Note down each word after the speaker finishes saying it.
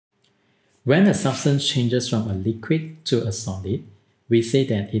When a substance changes from a liquid to a solid, we say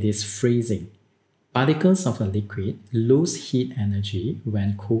that it is freezing. Particles of a liquid lose heat energy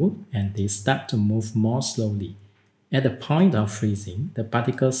when cooled and they start to move more slowly. At the point of freezing, the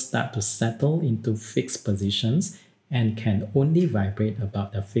particles start to settle into fixed positions and can only vibrate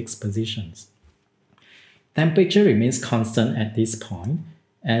about the fixed positions. Temperature remains constant at this point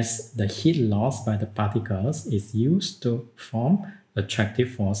as the heat lost by the particles is used to form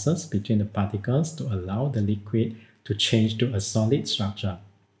attractive forces between the particles to allow the liquid to change to a solid structure.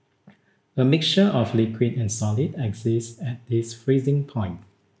 A mixture of liquid and solid exists at this freezing point.